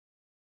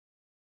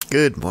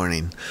Good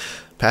morning.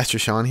 Pastor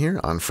Sean here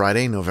on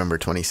Friday, November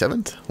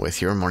 27th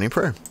with your morning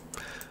prayer.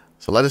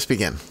 So let us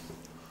begin.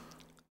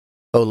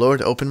 O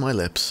Lord, open my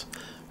lips,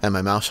 and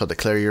my mouth shall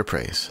declare your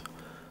praise.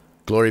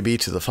 Glory be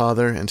to the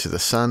Father, and to the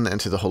Son,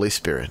 and to the Holy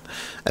Spirit,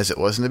 as it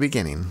was in the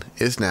beginning,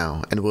 is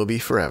now, and will be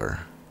forever.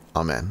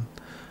 Amen.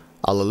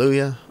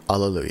 Alleluia,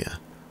 alleluia.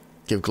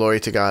 Give glory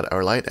to God,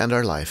 our light and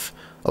our life.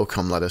 O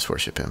come, let us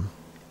worship him.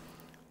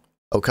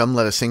 O come,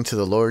 let us sing to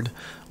the Lord.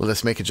 Let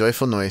us make a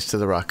joyful noise to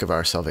the rock of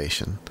our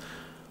salvation.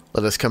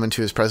 Let us come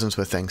into his presence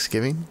with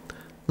thanksgiving.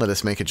 Let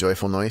us make a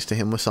joyful noise to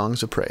him with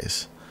songs of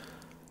praise.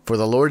 For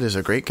the Lord is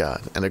a great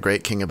God, and a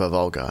great King above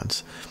all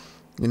gods.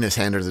 In his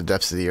hand are the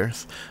depths of the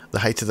earth.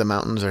 The heights of the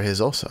mountains are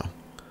his also.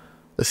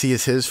 The sea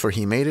is his, for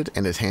he made it,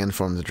 and his hand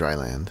formed the dry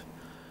land.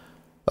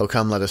 O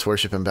come, let us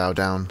worship and bow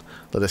down.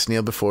 Let us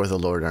kneel before the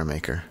Lord our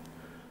Maker.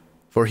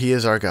 For he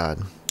is our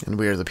God, and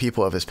we are the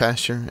people of his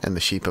pasture, and the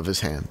sheep of his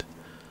hand.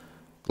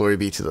 Glory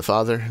be to the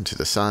Father, and to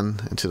the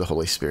Son, and to the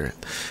Holy Spirit,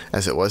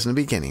 as it was in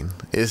the beginning,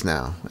 is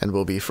now, and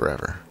will be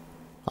forever.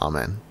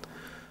 Amen.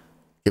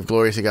 Give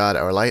glory to God,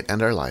 our light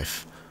and our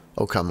life.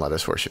 O come, let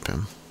us worship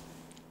him.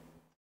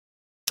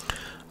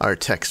 Our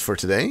text for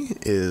today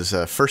is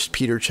 1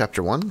 Peter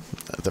chapter 1,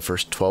 the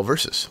first 12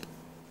 verses.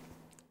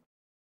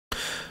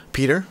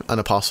 Peter, an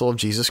apostle of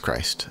Jesus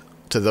Christ,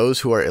 to those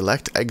who are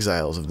elect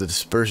exiles of the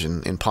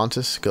dispersion in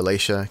Pontus,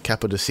 Galatia,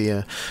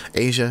 Cappadocia,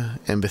 Asia,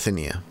 and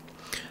Bithynia,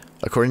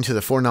 according to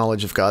the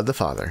foreknowledge of God the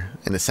Father,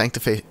 and the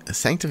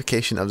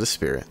sanctification of the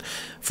Spirit,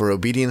 for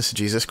obedience to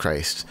Jesus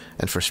Christ,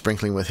 and for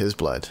sprinkling with his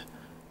blood,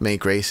 may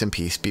grace and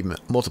peace be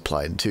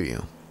multiplied to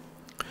you.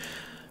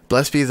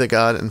 Blessed be the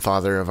God and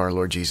Father of our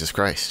Lord Jesus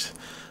Christ.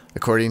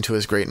 According to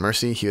his great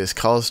mercy, he has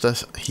caused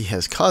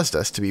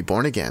us to be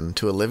born again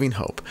to a living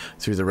hope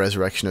through the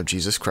resurrection of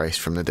Jesus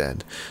Christ from the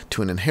dead,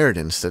 to an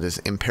inheritance that is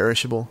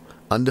imperishable,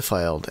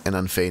 undefiled, and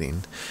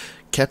unfading,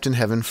 kept in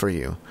heaven for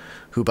you,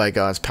 who by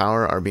God's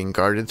power are being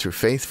guarded through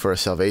faith for a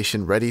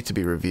salvation ready to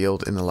be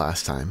revealed in the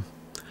last time.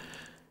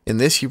 In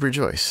this you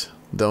rejoice,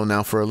 though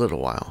now for a little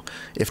while,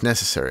 if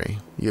necessary,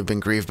 you have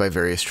been grieved by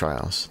various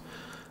trials,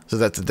 so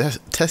that the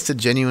tested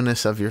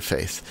genuineness of your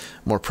faith,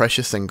 more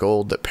precious than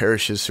gold that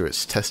perishes through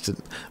its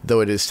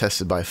though it is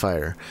tested by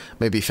fire,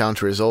 may be found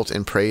to result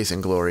in praise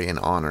and glory and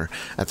honor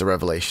at the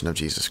revelation of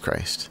Jesus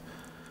Christ.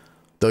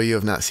 Though you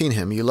have not seen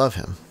him, you love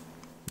him.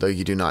 Though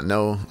you do not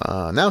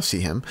now see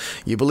him,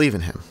 you believe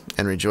in him,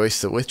 and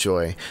rejoice with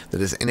joy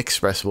that is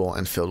inexpressible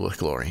and filled with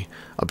glory,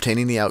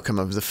 obtaining the outcome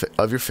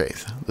of your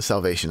faith, the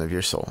salvation of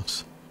your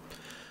souls.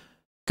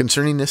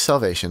 Concerning this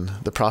salvation,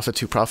 the prophets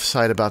who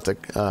prophesied about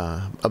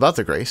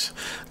the grace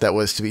that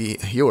was to be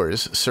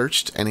yours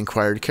searched and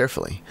inquired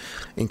carefully,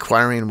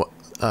 inquiring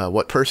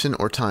what person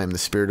or time the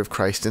Spirit of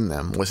Christ in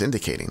them was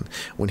indicating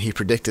when he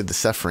predicted the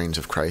sufferings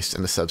of Christ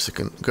and the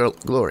subsequent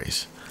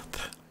glories.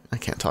 I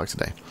can't talk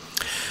today.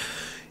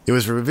 It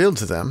was revealed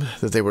to them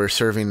that they were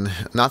serving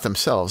not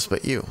themselves,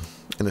 but you,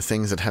 in the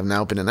things that have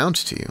now been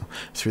announced to you,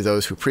 through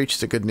those who preach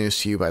the good news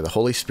to you by the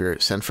Holy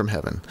Spirit sent from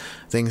heaven,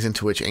 things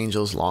into which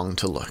angels long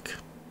to look.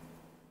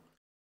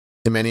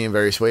 In many and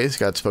various ways,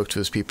 God spoke to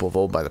his people of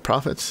old by the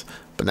prophets,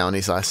 but now in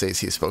these last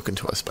days he has spoken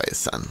to us by his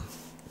Son.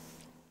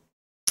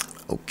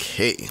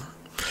 Okay,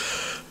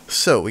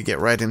 so we get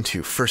right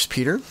into 1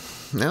 Peter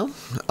now.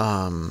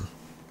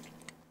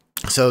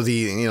 So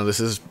this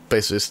is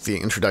basically just the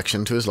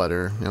introduction to his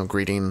letter,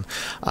 greeting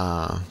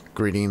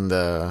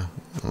the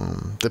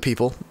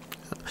people,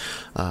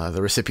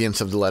 the recipients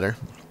of the letter,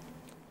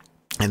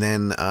 and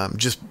then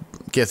just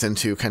gets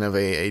into kind of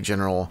a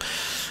general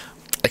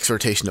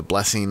exhortation of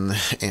blessing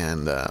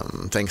and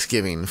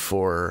thanksgiving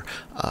for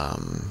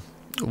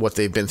what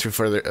they've been through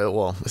for their,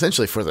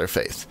 essentially for their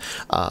faith.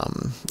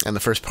 And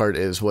the first part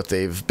is what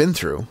they've been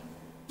through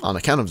on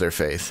account of their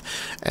faith,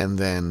 and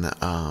then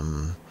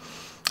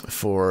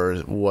for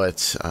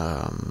what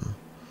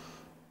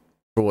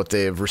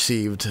they have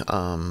received,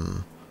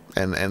 and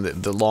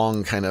the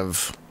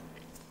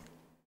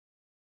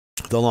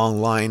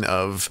long line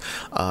of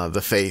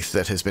the faith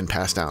that has been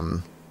passed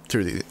down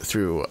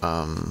through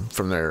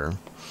from their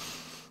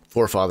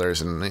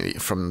forefathers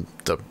and from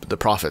the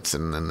prophets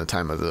and the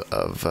time of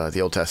the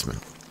Old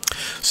Testament.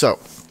 So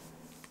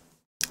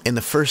in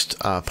the first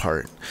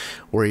part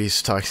where he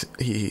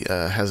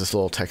has this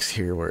little text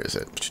here. Where is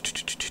it?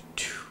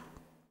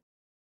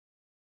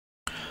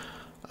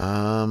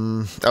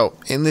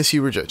 In this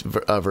you rejoice,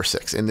 verse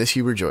 6, in this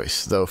you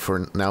rejoice, though for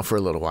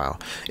a little while,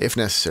 if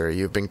necessary,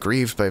 you've been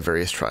grieved by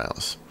various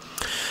trials.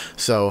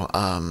 So,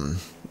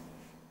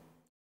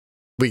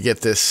 we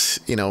get this,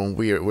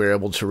 we're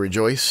able to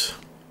rejoice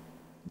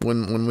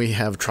when we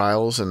have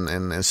trials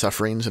and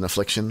sufferings and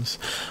afflictions.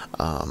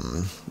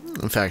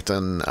 In fact,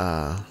 in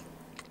our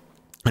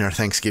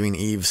Thanksgiving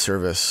Eve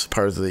service,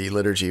 part of the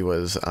liturgy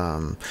was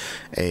a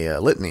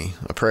litany,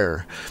 a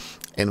prayer,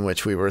 in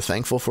which we were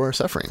thankful for our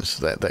sufferings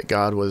that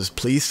God was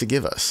pleased to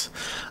give us,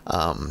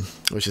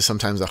 which is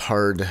sometimes a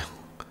hard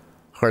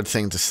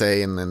thing to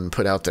say and then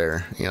put out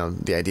there.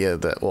 The idea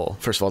that, well,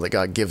 first of all, that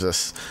God gives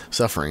us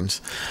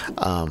sufferings,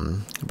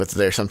 but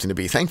there's something to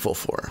be thankful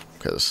for.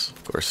 because,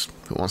 of course,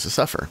 who wants to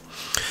suffer?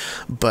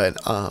 But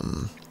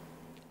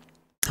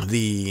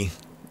the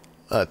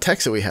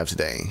text that we have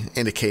today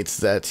indicates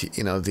that,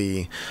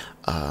 the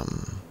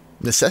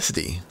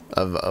necessity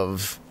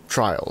of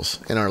trials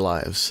in our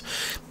lives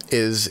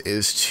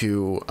is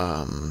to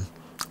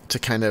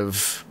kind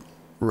of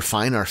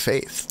refine our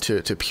faith,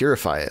 to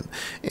purify it,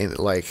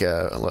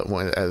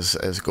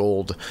 as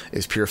gold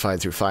is purified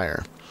through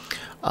fire,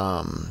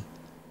 and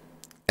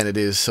it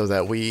is so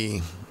that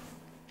we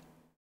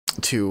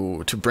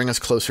to bring us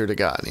closer to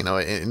God.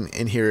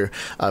 In here,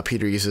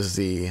 Peter uses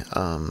the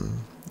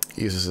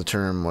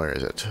term, where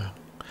is it?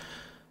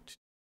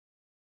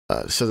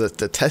 So that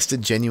the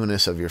tested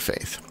genuineness of your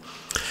faith.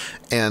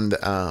 And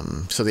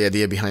so the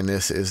idea behind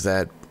this is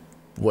that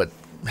what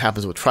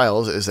happens with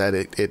trials is that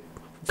it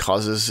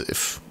causes,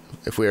 if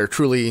we are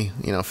truly,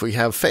 if we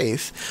have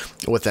faith,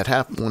 what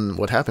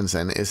happens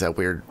then is that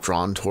we're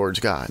drawn towards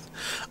God,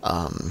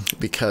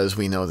 because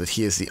we know that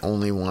He is the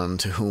only one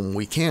to whom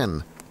we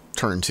can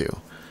turn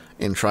to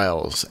in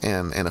trials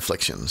and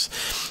afflictions.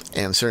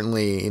 And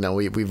certainly,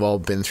 we've all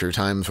been through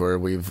times where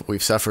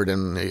we've suffered,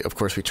 and of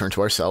course we turn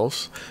to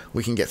ourselves.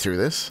 We can get through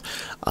this.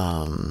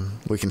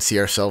 We can see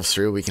ourselves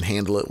through. We can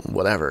handle it,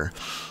 whatever.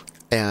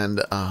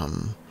 And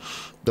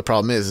the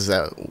problem is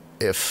that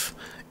if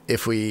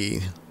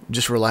we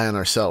just rely on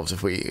ourselves,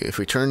 if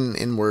we turn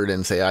inward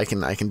and say, I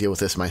can deal with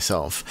this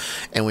myself,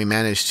 and we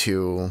manage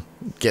to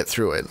get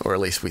through it, or at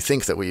least we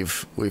think that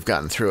we've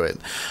gotten through it,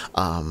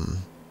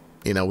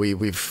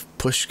 we've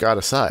pushed God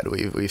aside.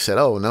 We've said,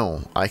 oh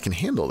no, I can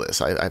handle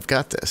this. I've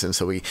got this. And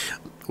so we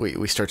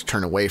start to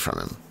turn away from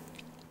Him.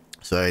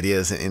 So the idea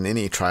is, in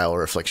any trial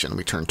or affliction,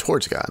 we turn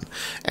towards God.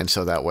 And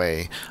so that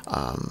way,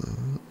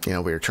 we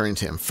are turning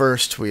to Him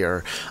first. We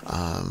are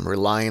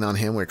relying on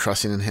Him. We're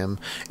trusting in Him.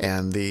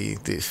 And the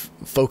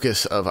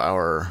focus of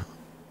our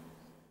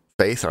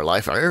faith, our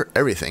life,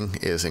 everything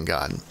is in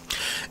God.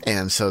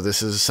 And so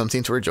this is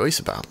something to rejoice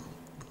about,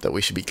 that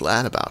we should be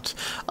glad about.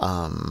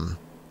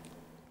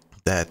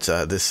 That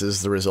this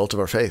is the result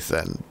of our faith,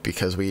 that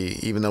because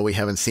even though we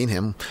haven't seen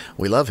Him,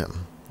 we love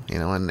Him,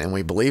 and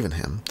we believe in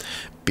Him,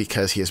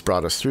 because He has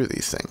brought us through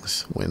these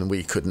things when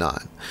we could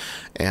not.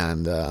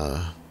 And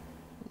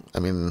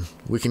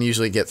we can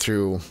usually get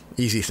through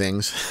easy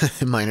things,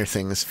 minor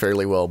things,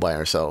 fairly well by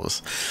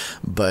ourselves,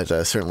 but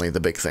certainly the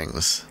big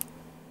things,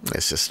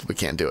 it's just, we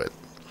can't do it.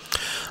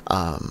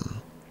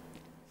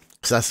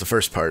 So that's the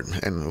first part,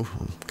 and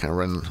kind of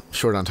running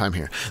short on time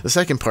here. The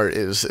second part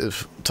is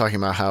talking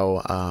about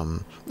how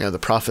the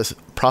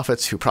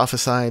prophets who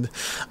prophesied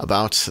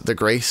about the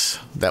grace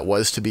that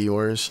was to be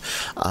yours,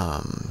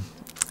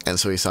 and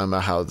so he's talking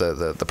about how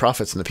the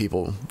prophets and the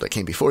people that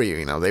came before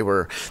you, they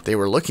were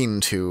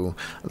looking to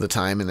the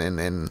time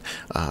and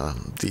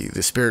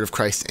the Spirit of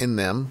Christ in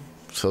them.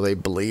 So they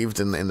believed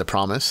in the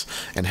promise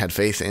and had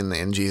faith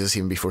in Jesus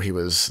even before He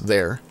was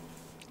there.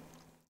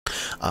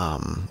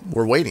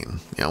 We're waiting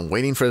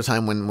for the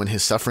time when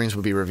His sufferings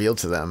would be revealed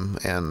to them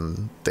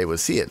and they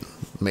would see it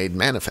made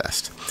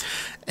manifest.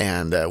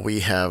 And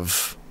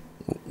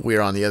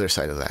we're on the other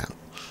side of that.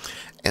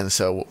 And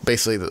so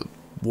basically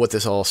what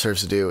this all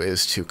serves to do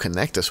is to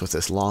connect us with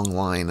this long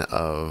line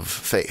of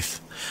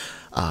faith.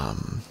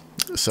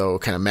 So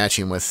kind of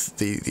matching with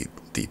the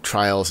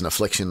trials and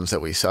afflictions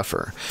that we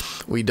suffer.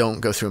 We don't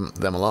go through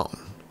them alone.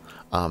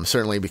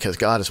 Certainly because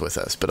God is with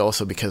us, but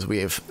also because we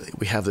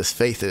have this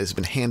faith that has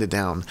been handed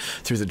down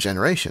through the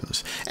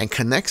generations and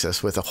connects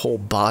us with a whole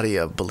body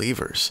of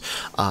believers.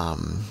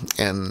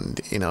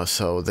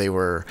 So they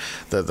were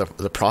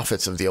the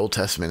prophets of the Old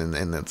Testament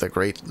and the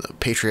great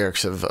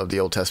patriarchs of the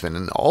Old Testament,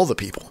 and all the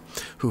people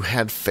who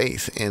had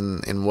faith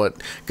in what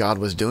God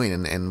was doing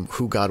and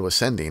who God was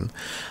sending.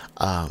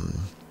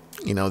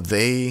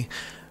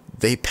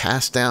 They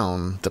passed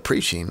down the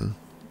preaching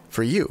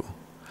for you.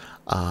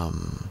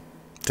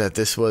 That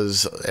this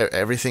was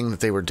everything that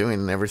they were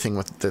doing, and everything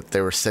that they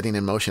were setting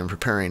in motion and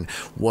preparing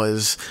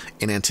was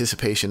in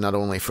anticipation not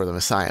only for the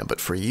Messiah, but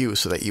for you,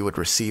 so that you would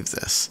receive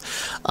this.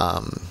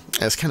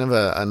 It's kind of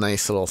a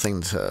nice little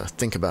thing to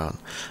think about,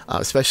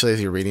 especially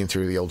as you're reading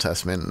through the Old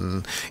Testament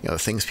and the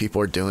things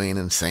people are doing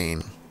and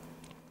saying,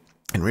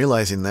 and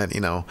realizing that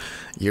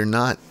you're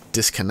not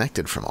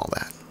disconnected from all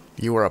that.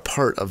 You are a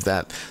part of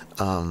that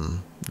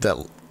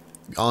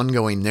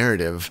ongoing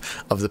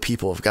narrative of the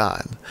people of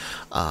God.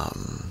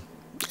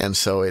 And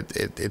so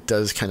it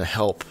does kind of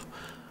help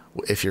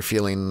if you're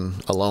feeling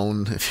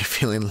alone, if you're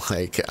feeling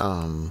like,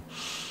 that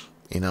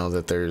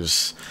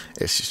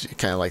it's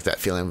kind of like that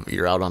feeling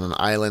you're out on an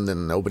island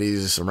and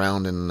nobody's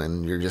around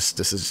and you're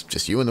this is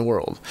just you in the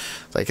world.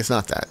 It's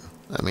not that.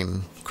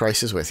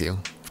 Christ is with you,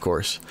 of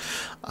course.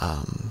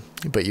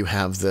 But you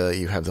have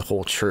the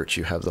whole church,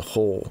 you have the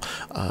whole,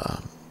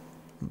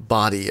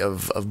 body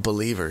of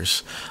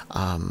believers,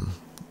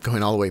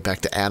 going all the way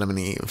back to Adam and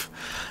Eve,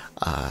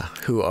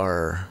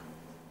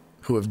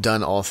 who have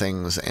done all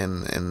things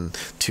and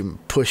to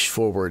push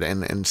forward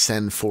and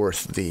send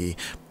forth the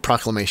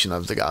proclamation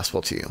of the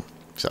gospel to you.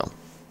 So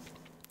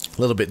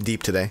a little bit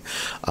deep today.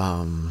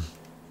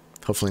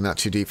 Hopefully not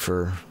too deep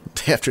for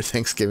day after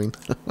Thanksgiving.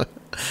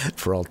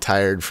 If we're all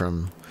tired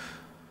from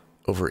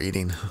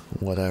overeating,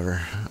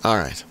 whatever. All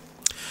right.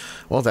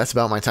 Well, that's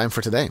about my time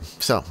for today.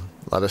 So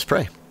let us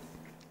pray.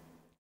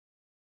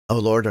 O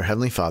Lord, our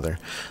Heavenly Father,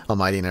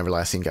 Almighty and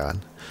everlasting God,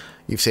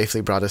 you've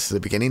safely brought us to the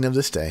beginning of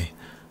this day.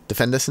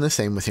 Defend us in the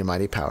same with your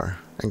mighty power,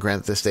 and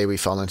grant that this day we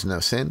fall into no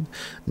sin,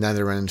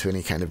 neither run into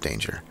any kind of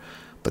danger,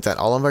 but that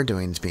all of our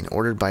doings, being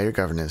ordered by your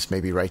governance, may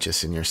be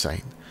righteous in your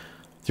sight.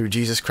 Through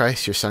Jesus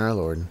Christ, your Son, our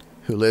Lord,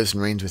 who lives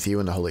and reigns with you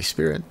in the Holy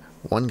Spirit,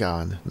 one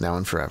God, now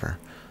and forever.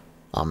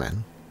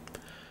 Amen.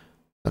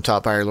 Now,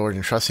 taught by our Lord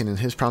and trusting in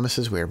his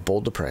promises, we are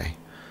bold to pray.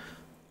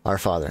 Our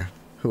Father,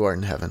 who art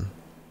in heaven,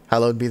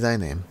 hallowed be thy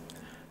name.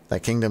 Thy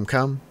kingdom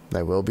come,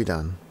 thy will be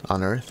done,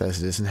 on earth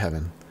as it is in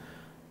heaven.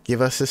 Give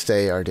us this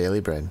day our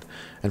daily bread,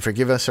 and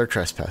forgive us our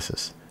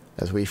trespasses,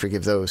 as we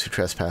forgive those who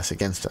trespass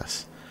against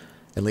us.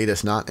 And lead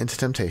us not into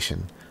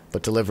temptation,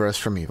 but deliver us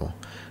from evil.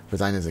 For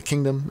thine is the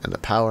kingdom, and the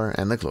power,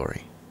 and the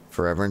glory,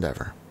 forever and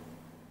ever.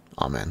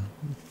 Amen.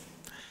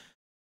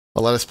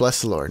 Well, let us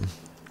bless the Lord.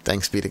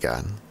 Thanks be to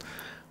God.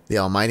 The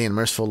Almighty and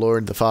merciful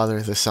Lord, the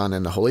Father, the Son,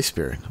 and the Holy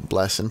Spirit,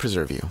 bless and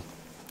preserve you.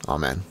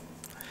 Amen.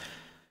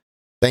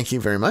 Thank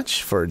you very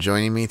much for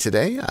joining me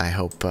today. I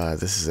hope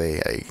this is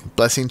a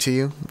blessing to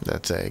you,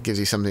 that gives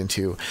you something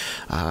to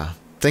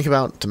think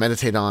about, to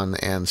meditate on,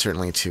 and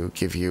certainly to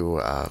give you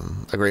a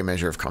great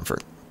measure of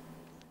comfort.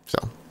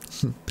 So,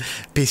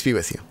 peace be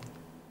with you.